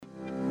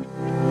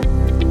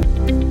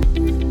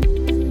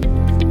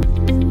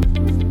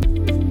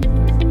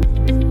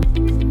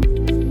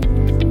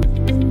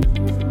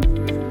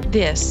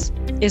This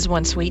is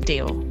One Sweet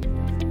Deal,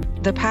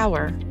 the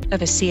power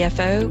of a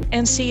CFO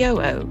and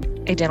COO,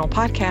 a dental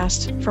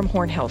podcast from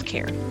Horn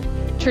Healthcare.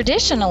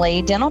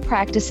 Traditionally, dental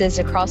practices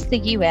across the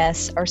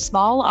U.S. are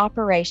small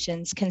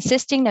operations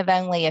consisting of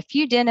only a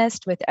few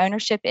dentists with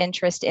ownership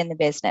interest in the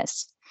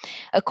business.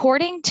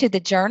 According to the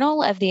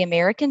Journal of the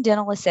American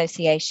Dental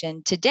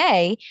Association,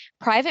 today,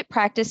 private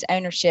practice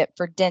ownership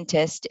for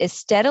dentists is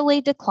steadily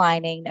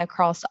declining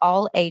across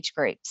all age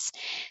groups.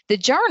 The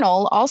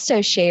journal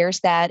also shares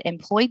that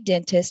employed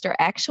dentists are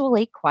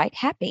actually quite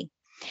happy.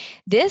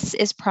 This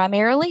is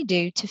primarily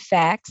due to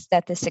facts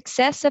that the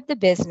success of the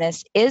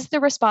business is the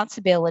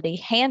responsibility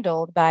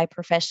handled by a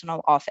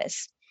professional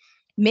office.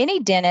 Many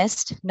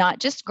dentists, not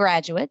just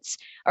graduates,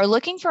 are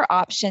looking for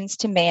options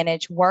to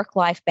manage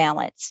work-life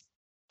balance.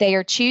 They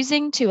are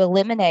choosing to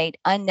eliminate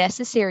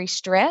unnecessary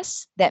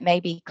stress that may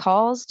be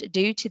caused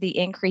due to the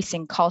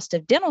increasing cost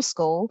of dental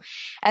school,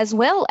 as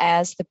well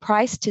as the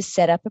price to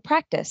set up a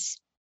practice.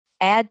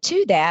 Add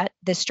to that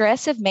the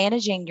stress of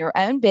managing your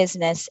own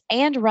business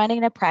and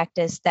running a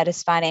practice that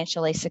is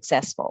financially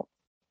successful.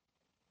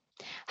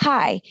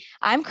 Hi,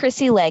 I'm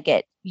Chrissy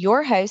Leggett,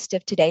 your host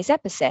of today's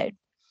episode.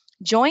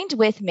 Joined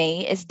with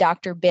me is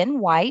Dr.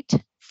 Ben White,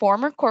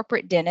 former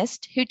corporate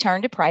dentist who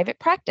turned to private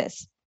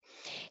practice.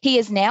 He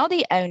is now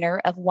the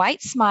owner of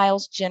White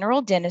Smiles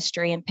General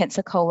Dentistry in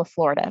Pensacola,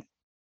 Florida.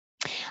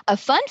 A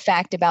fun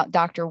fact about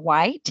Dr.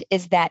 White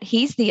is that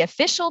he's the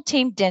official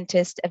team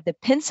dentist of the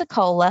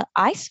Pensacola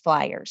Ice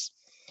Flyers.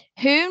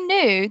 Who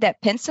knew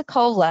that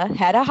Pensacola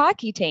had a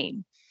hockey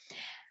team?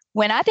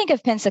 When I think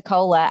of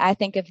Pensacola, I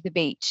think of the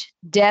beach,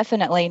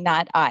 definitely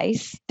not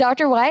ice.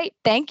 Dr. White,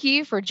 thank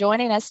you for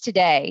joining us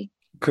today.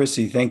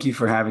 Chrissy, thank you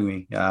for having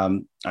me.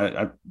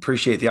 I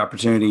appreciate the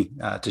opportunity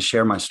to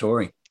share my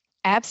story.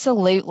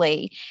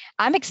 Absolutely.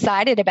 I'm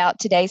excited about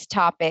today's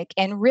topic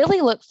and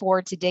really look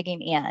forward to digging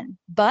in.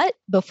 But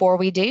before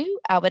we do,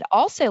 I would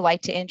also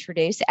like to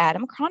introduce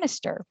Adam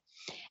Chronister.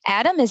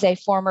 Adam is a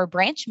former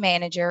branch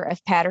manager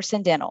of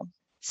Patterson Dental,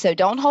 so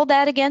don't hold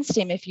that against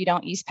him if you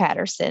don't use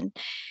Patterson.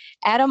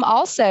 Adam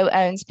also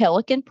owns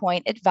Pelican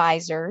Point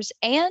Advisors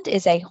and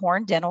is a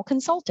Horn Dental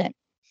consultant.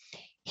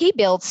 He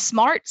builds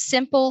smart,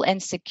 simple,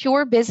 and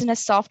secure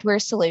business software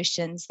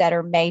solutions that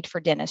are made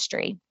for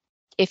dentistry.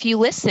 If you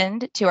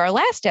listened to our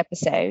last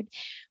episode,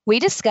 we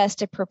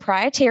discussed a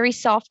proprietary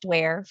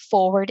software,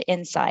 Forward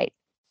Insight.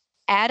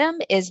 Adam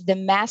is the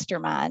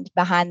mastermind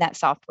behind that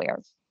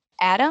software.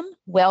 Adam,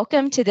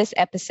 welcome to this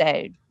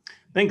episode.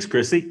 Thanks,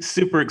 Chrissy.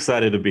 Super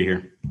excited to be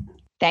here.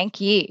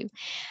 Thank you.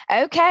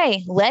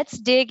 Okay, let's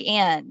dig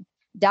in.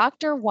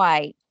 Dr.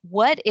 White,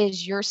 what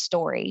is your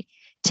story?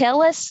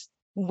 Tell us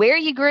where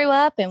you grew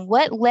up and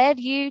what led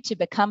you to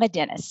become a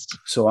dentist.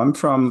 So I'm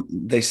from,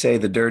 they say,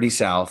 the dirty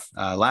South,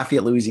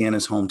 Lafayette,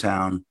 Louisiana's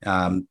hometown.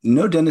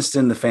 No dentist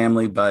in the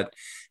family, but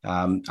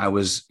I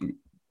was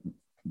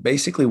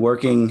basically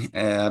working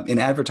in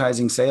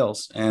advertising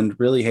sales and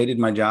really hated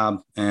my job.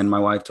 And my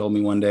wife told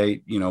me one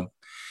day, you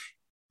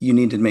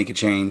need to make a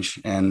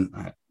change.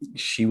 And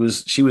she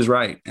was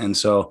right. And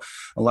so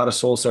a lot of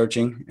soul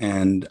searching,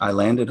 and I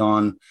landed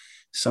on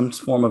some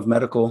form of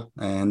medical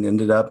and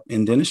ended up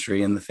in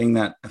dentistry. And the thing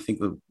that I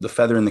think the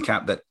feather in the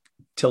cap that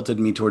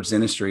tilted me towards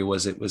dentistry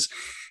was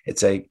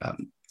it's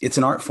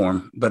an art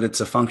form, but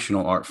it's a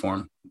functional art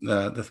form.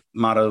 The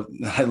motto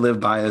that I live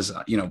by is,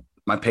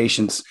 my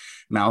patient's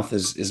mouth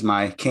is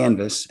my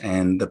canvas,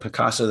 and the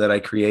Picasso that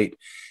I create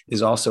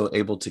is also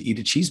able to eat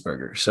a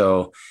cheeseburger.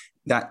 So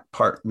that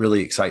part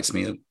really excites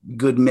me. A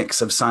good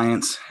mix of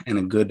science and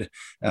a good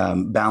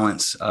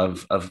balance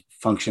of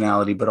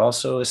functionality, but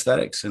also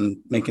aesthetics and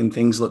making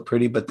things look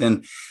pretty. But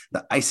then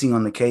the icing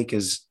on the cake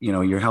is,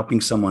 you're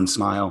helping someone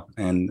smile.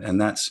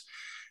 And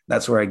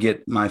that's where I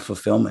get my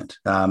fulfillment.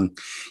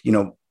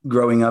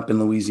 Growing up in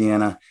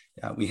Louisiana,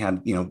 we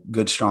had,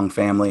 good, strong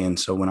family. And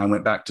so when I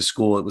went back to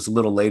school, it was a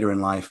little later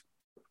in life.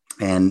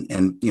 And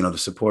the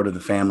support of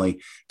the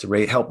family to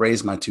help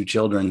raise my two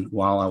children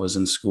while I was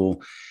in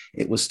school.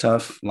 It was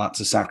tough,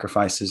 lots of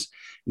sacrifices,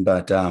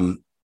 but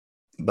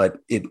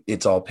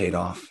it's all paid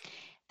off.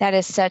 That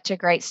is such a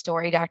great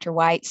story, Dr.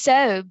 White.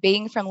 So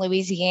being from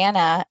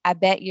Louisiana, I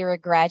bet you're a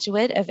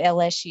graduate of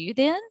LSU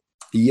then?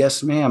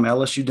 Yes, ma'am.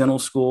 LSU Dental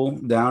School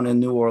down in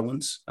New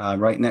Orleans,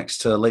 right next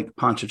to Lake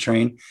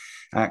Pontchartrain.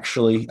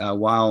 Actually,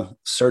 while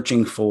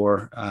searching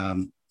for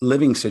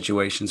living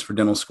situations for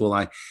dental school,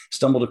 I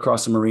stumbled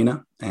across a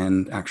marina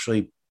and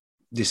actually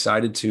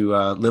decided to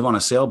live on a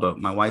sailboat.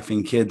 My wife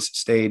and kids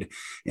stayed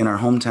in our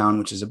hometown,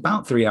 which is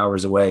about 3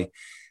 hours away.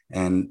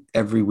 And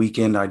every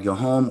weekend I'd go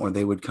home, or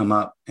they would come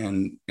up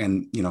and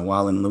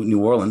while in New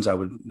Orleans, I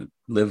would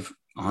live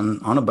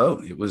on a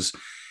boat. It was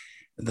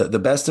the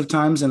best of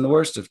times and the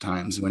worst of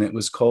times. When it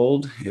was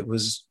cold, it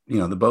was,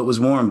 the boat was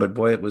warm, but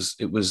boy, it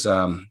was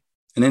an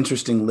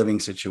interesting living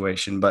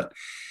situation. But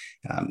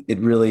it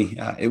really,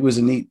 it was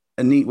a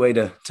neat way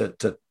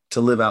to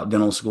live out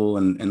dental school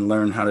and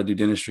learn how to do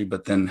dentistry,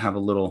 but then have a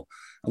little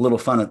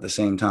fun at the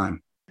same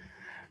time.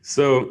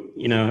 So,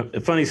 a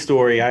funny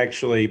story. I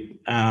actually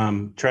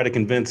tried to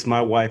convince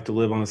my wife to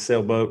live on a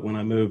sailboat when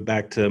I moved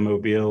back to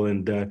Mobile,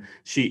 and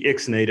she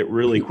ixnayed it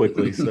really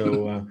quickly.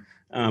 So,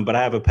 but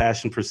I have a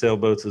passion for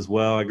sailboats as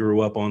well. I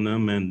grew up on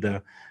them,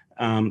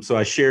 and so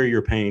I share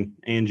your pain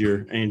and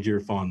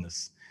your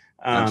fondness.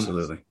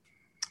 Absolutely.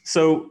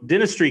 So,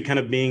 dentistry kind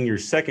of being your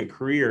second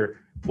career,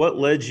 what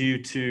led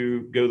you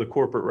to go the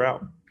corporate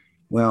route?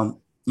 Well,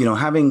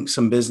 having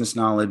some business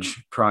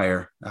knowledge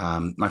prior,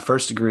 my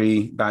first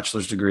degree,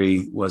 bachelor's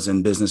degree, was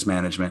in business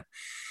management,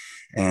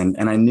 and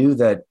I knew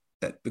that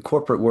the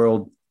corporate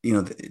world,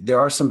 there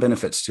are some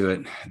benefits to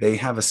it. They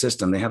have a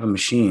system, they have a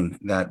machine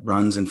that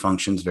runs and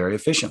functions very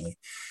efficiently.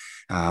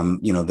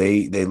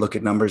 They look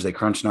at numbers, they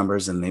crunch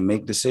numbers, and they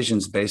make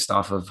decisions based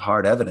off of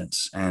hard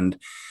evidence. And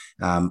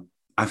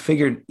I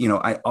figured,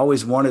 I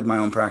always wanted my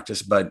own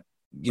practice, but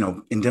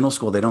in dental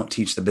school, they don't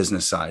teach the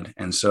business side,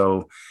 and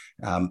so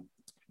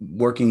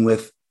working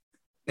with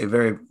a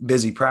very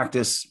busy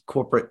practice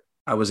corporate,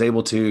 I was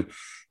able to,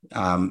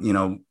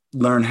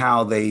 learn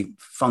how they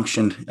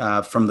functioned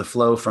from the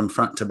flow from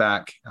front to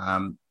back.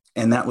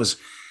 And that was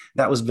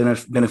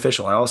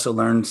beneficial. I also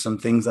learned some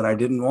things that I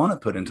didn't want to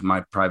put into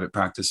my private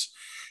practice.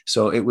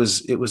 So it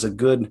was a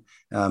good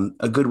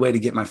way to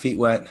get my feet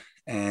wet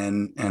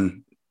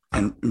and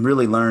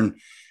really learn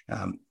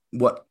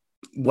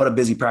what a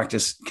busy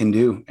practice can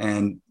do.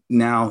 And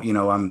now,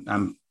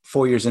 I'm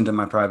 4 years into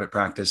my private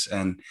practice,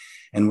 and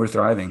we're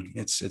thriving.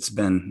 It's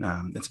been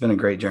a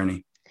great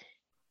journey.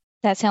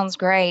 That sounds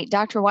great.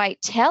 Dr.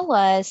 White, tell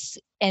us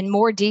in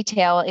more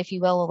detail, if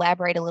you will,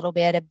 elaborate a little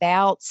bit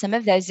about some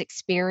of those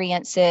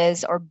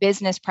experiences or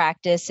business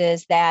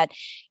practices that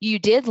you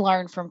did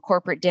learn from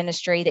corporate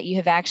dentistry that you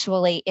have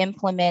actually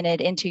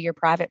implemented into your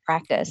private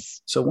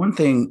practice. So one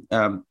thing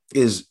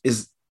is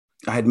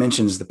I had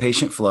mentioned is the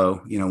patient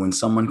flow. When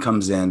someone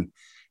comes in,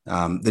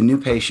 the new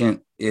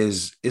patient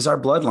is our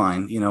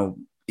bloodline.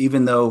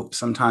 Even though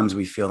sometimes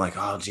we feel like,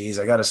 oh, geez,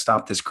 I got to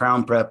stop this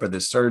crown prep or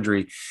this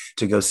surgery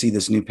to go see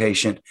this new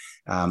patient.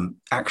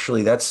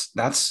 Actually, that's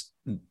the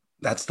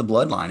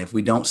bloodline. If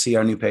we don't see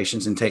our new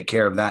patients and take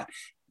care of that,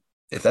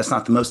 if that's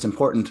not the most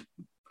important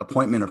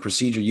appointment or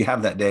procedure you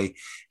have that day,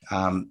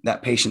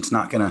 that patient's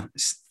not going to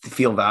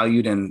feel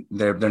valued, and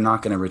they're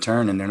not going to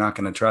return, and they're not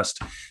going to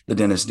trust the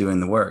dentist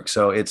doing the work.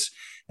 So it's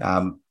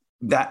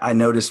that I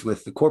noticed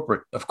with the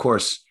corporate. Of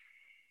course,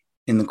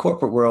 in the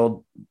corporate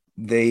world,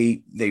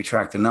 they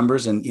track the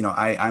numbers, and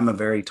I'm a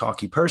very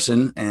talky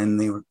person, and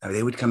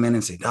they would come in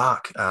and say,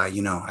 Doc, I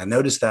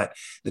noticed that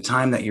the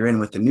time that you're in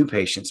with the new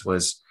patients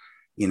was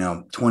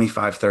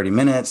 25, 30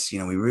 minutes. We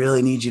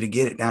really need you to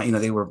get it down.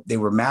 They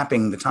were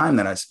mapping the time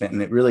that I spent,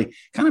 and it really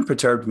kind of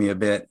perturbed me a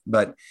bit.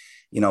 But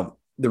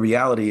the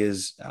reality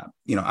is,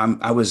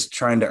 I was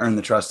trying to earn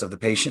the trust of the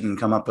patient and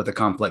come up with a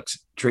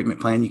complex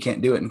treatment plan. You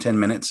can't do it in 10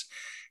 minutes.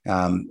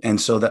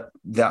 And so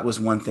that was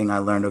one thing I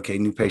learned. Okay,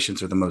 new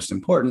patients are the most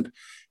important,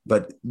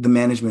 but the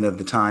management of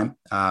the time,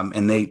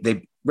 and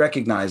they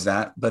recognize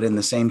that. But in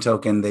the same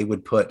token, they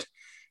would put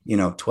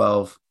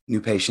 12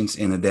 new patients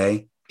in a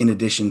day, in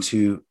addition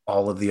to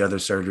all of the other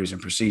surgeries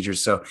and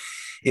procedures. So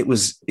it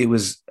was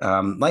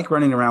like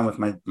running around with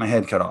my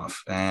head cut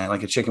off,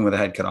 like a chicken with a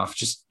head cut off,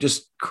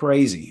 just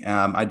crazy.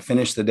 I'd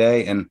finish the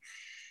day and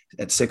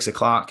at 6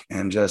 o'clock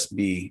and just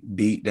be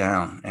beat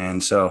down.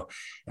 And so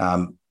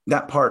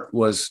that part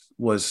was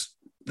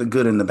the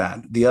good and the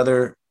bad. The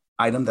other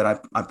item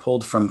that I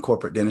pulled from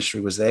corporate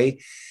dentistry was they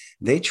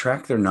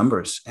track their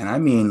numbers. And I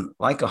mean,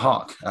 like a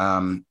hawk.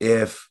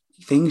 If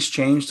things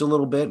changed a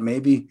little bit,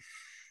 maybe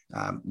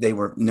they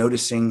were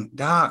noticing,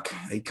 Doc,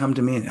 they come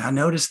to me and I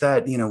noticed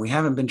that, we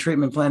haven't been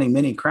treatment planning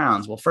many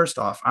crowns. Well, first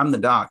off, I'm the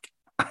doc.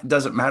 It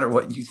doesn't matter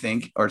what you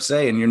think or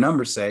say and your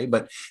numbers say,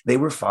 but they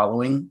were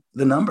following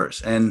the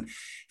numbers. And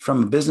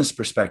from a business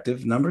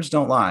perspective, numbers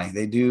don't lie.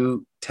 They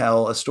do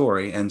tell a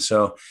story. And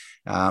so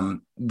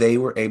they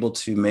were able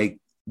to make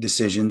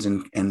decisions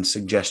and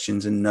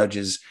suggestions and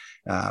nudges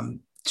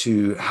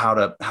to how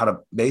to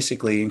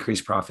basically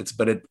increase profits.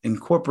 But in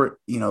corporate,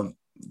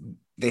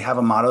 they have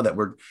a motto that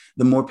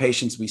the more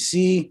patients we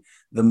see,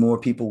 the more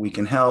people we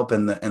can help,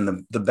 and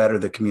the better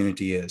the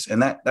community is.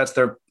 And that's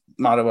their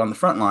motto on the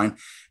front line.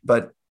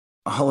 But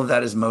all of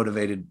that is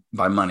motivated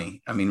by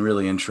money. I mean,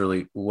 really and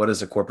truly, what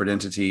is a corporate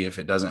entity if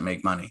it doesn't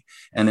make money?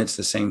 And it's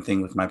the same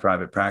thing with my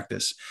private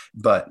practice.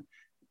 But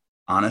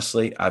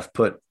honestly, I've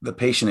put the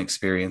patient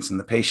experience and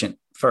the patient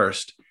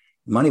first.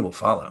 Money will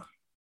follow,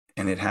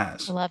 and it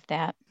has. I love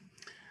that.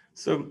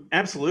 So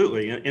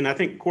absolutely. And I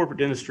think corporate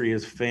dentistry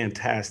is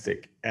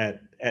fantastic at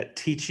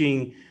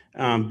teaching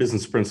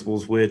business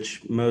principles,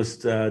 which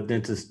most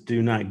dentists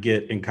do not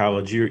get in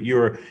college.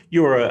 You're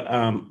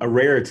a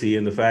rarity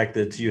in the fact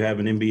that you have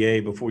an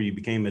MBA before you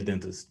became a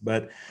dentist.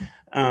 But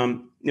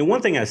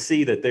one thing I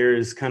see that there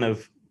is kind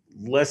of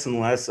less and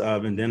less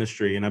of in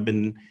dentistry, and I've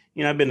been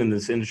in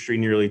this industry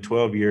nearly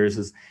 12 years,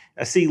 is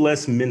I see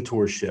less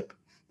mentorship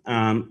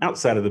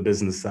outside of the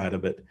business side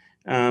of it.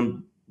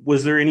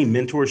 Was there any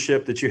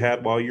mentorship that you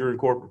had while you were in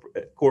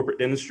corporate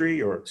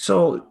dentistry? Or?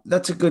 So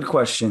that's a good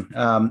question.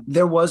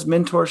 There was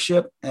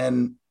mentorship,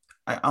 and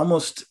I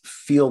almost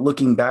feel,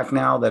 looking back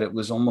now, that it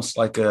was almost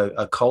like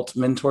a cult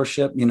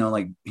mentorship,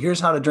 like, here's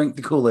how to drink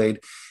the Kool-Aid.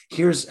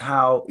 Here's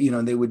how,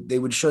 they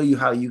would show you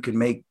how you can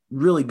make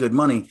really good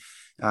money.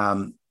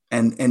 And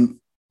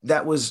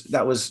that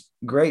was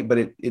great.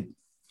 But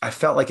I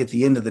felt like at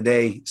the end of the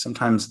day,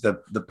 sometimes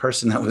the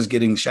person that was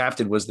getting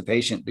shafted was the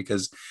patient,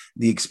 because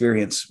the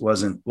experience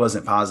wasn't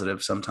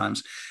positive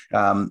sometimes.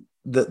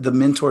 The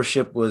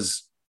mentorship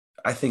was,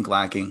 I think,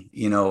 lacking.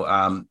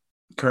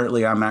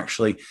 Currently I'm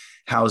actually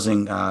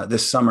housing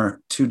this summer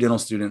 2 dental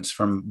students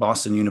from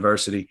Boston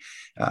University,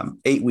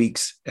 8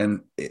 weeks,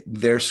 and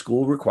their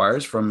school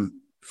requires from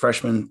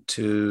freshman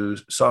to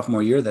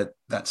sophomore year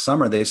that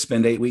summer they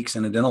spend 8 weeks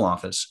in a dental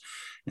office.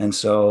 And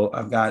so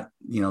I've got,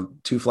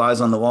 2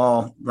 flies on the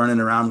wall running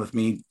around with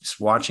me, just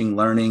watching,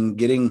 learning,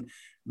 getting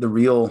the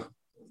real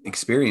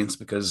experience,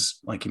 because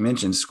like you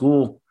mentioned,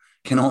 school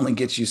can only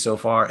get you so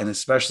far. And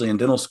especially in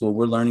dental school,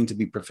 we're learning to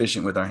be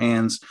proficient with our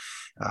hands,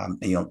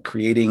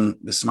 creating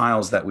the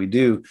smiles that we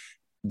do.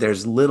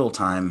 There's little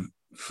time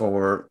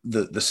for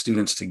the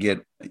students to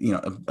get,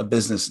 a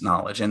business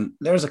knowledge. And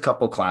there's a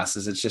couple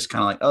classes. It's just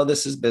kind of like, oh,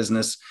 this is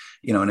business,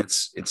 and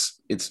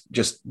it's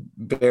just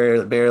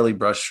barely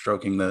brush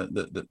stroking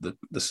the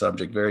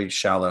subject, very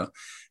shallow.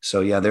 So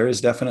yeah, there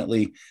is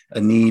definitely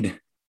a need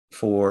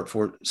for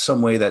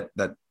some way that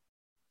a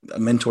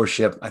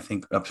mentorship, I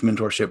think a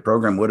mentorship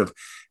program would have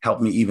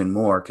helped me even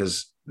more,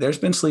 because there's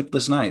been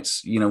sleepless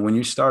nights, when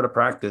you start a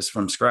practice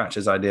from scratch,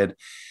 as I did.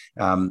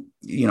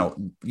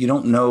 You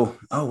don't know,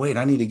 oh, wait,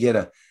 I need to get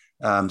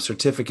a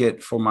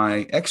certificate for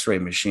my x-ray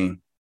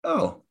machine.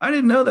 Oh, I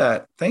didn't know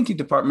that. Thank you,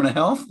 Department of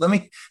Health. Let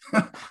me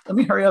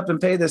hurry up and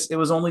pay this. It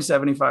was only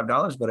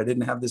 $75, but I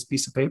didn't have this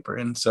piece of paper.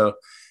 And so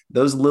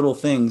those little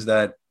things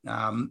that,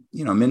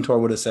 mentor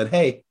would have said,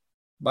 hey,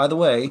 by the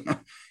way,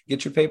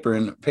 get your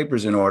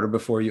papers in order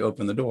before you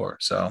open the door.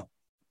 So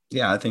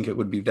yeah, I think it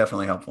would be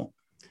definitely helpful.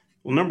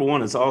 Well, number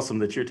one, it's awesome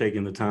that you're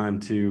taking the time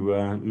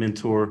to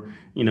mentor,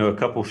 a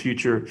couple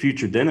future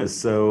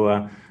dentists.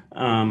 So,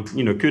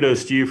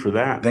 kudos to you for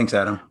that. Thanks,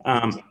 Adam.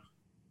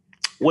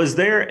 Was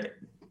there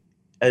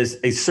a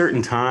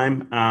certain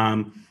time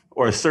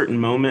or a certain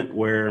moment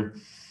where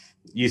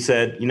you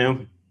said,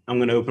 I'm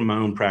going to open my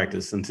own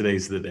practice and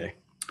today's the day?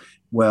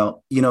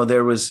 Well,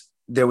 there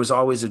was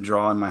always a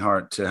draw in my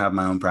heart to have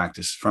my own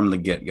practice from the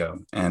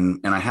get-go.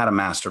 And I had a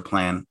master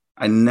plan.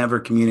 I never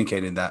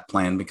communicated that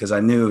plan, because I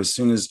knew as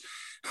soon as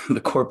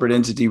the corporate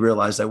entity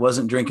realized I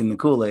wasn't drinking the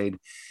Kool-Aid,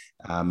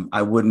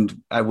 I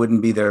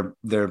wouldn't be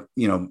their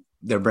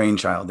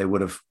brainchild. They would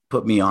have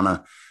put me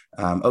on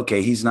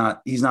okay, he's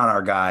not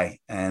our guy.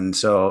 And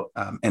so,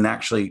 and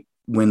actually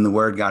when the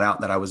word got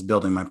out that I was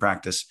building my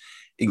practice,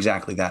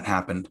 exactly that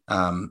happened.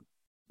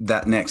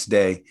 That next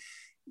day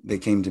they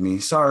came to me,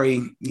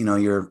 sorry,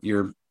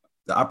 the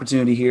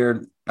opportunity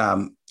here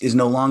is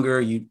no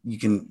longer, you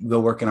can go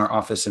work in our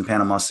office in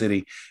Panama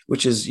City,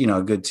 which is,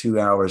 a good 2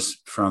 hours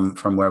from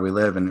where we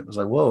live. And it was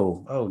like,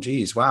 whoa, oh,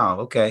 geez,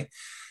 wow. Okay.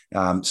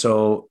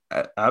 So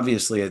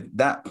obviously at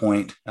that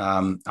point,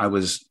 I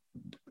was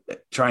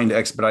trying to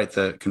expedite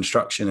the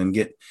construction and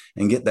get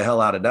the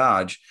hell out of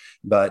Dodge.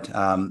 But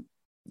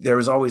there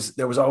was always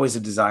a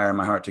desire in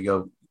my heart to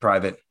go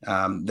private.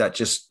 That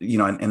just,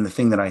 and the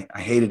thing that I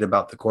hated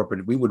about the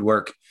corporate, we would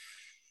work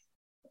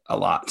a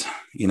lot.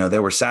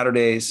 There were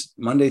Saturdays,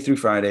 Monday through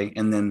Friday,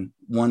 and then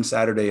one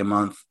Saturday a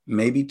month,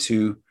 maybe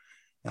 2.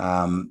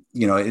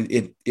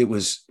 It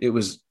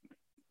was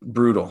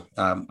brutal.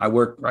 I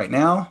work right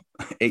now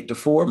 8 to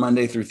 4,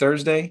 Monday through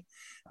Thursday.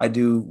 I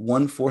do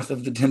 1/4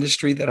 of the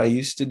dentistry that I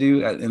used to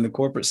do in the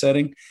corporate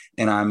setting,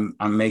 and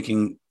I'm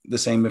making the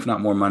same, if not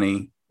more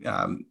money,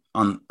 on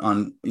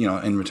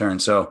in return.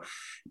 So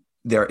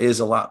there is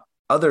a lot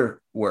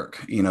other work,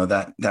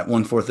 that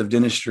 1/4 of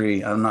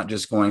dentistry. I'm not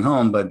just going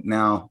home, but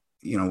now,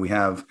 we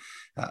have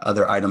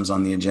other items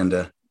on the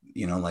agenda,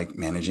 like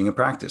managing a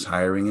practice,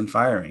 hiring and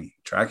firing,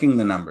 tracking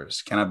the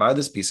numbers. Can I buy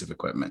this piece of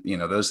equipment?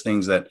 Those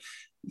things that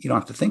you don't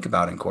have to think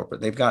about in corporate.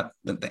 They've got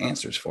the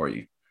answers for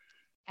you.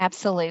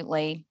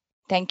 Absolutely.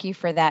 Thank you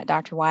for that,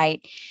 Dr.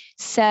 White.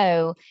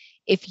 So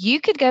if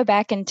you could go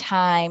back in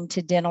time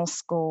to dental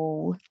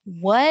school,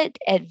 what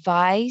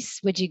advice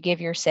would you give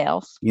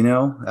yourself?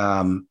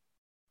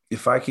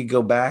 If I could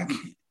go back,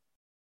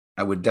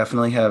 I would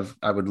definitely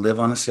I would live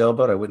on a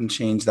sailboat. I wouldn't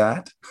change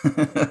that.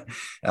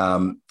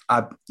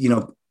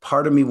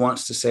 Part of me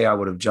wants to say I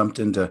would have jumped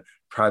into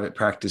private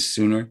practice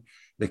sooner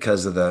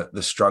because of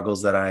the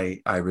struggles that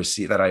I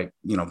received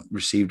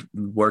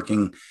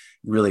working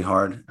really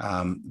hard.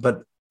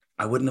 But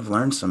I wouldn't have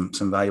learned some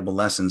valuable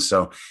lessons.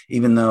 So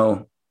even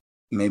though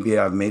maybe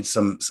I've made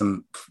some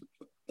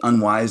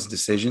unwise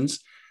decisions,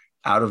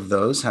 out of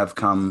those have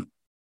come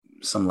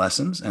some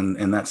lessons,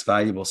 and that's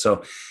valuable.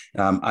 So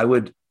I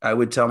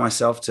would tell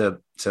myself to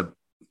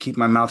keep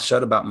my mouth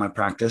shut about my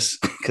practice,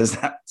 because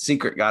that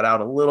secret got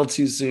out a little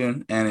too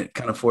soon and it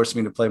kind of forced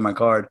me to play my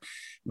card.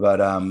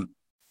 But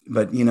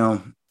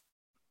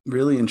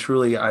really and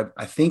truly,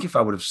 I think if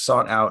I would have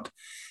sought out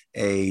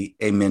a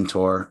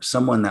mentor,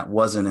 someone that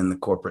wasn't in the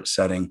corporate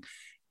setting,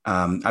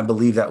 I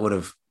believe that would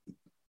have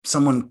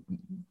someone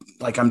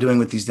like I'm doing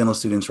with these dental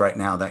students right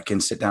now that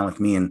can sit down with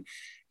me and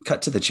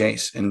cut to the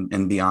chase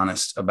and be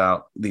honest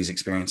about these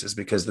experiences,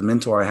 because the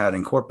mentor I had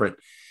in corporate,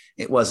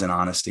 it wasn't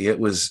honesty. It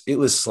was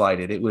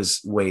slighted. It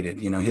was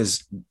weighted.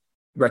 His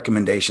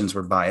recommendations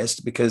were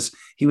biased because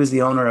he was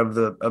the owner of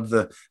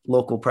the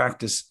local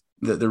practice,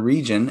 the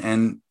region.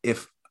 And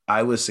if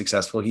I was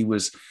successful, he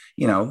was,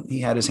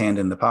 he had his hand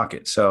in the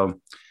pocket. So,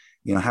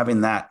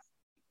 having that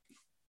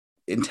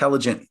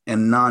intelligent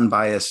and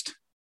non-biased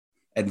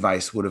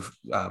advice would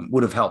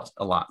have helped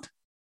a lot.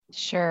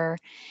 Sure.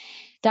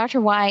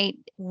 Dr. White,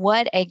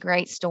 what a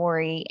great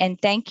story.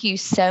 And thank you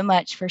so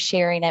much for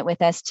sharing it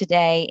with us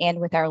today and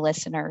with our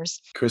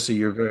listeners. Chrissy,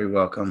 you're very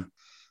welcome.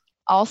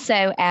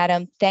 Also,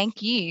 Adam,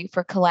 thank you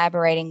for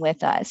collaborating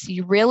with us.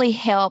 You really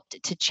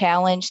helped to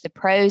challenge the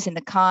pros and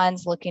the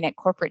cons looking at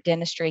corporate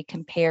dentistry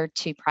compared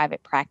to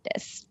private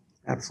practice.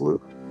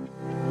 Absolutely.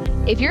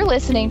 If you're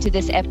listening to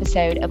this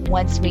episode of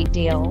One Sweet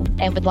Deal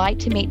and would like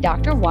to meet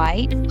Dr.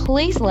 White,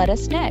 please let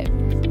us know.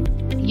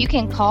 You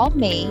can call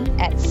me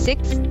at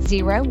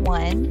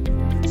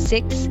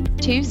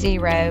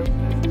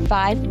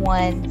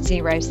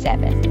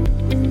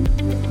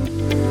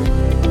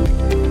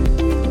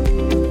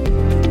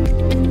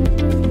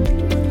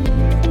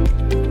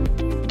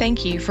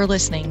Thank you for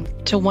listening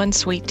to One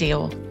Sweet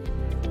Deal,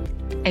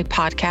 a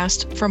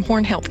podcast from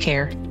Horn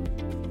Healthcare.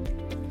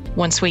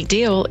 One Sweet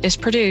Deal is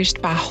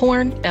produced by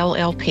Horn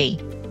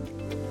LLP.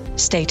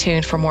 Stay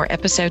tuned for more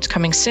episodes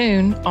coming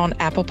soon on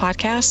Apple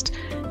Podcast,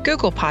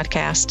 Google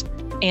Podcast,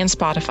 and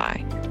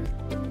Spotify.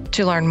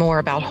 To learn more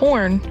about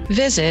Horn,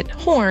 visit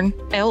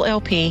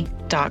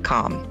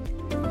hornllp.com.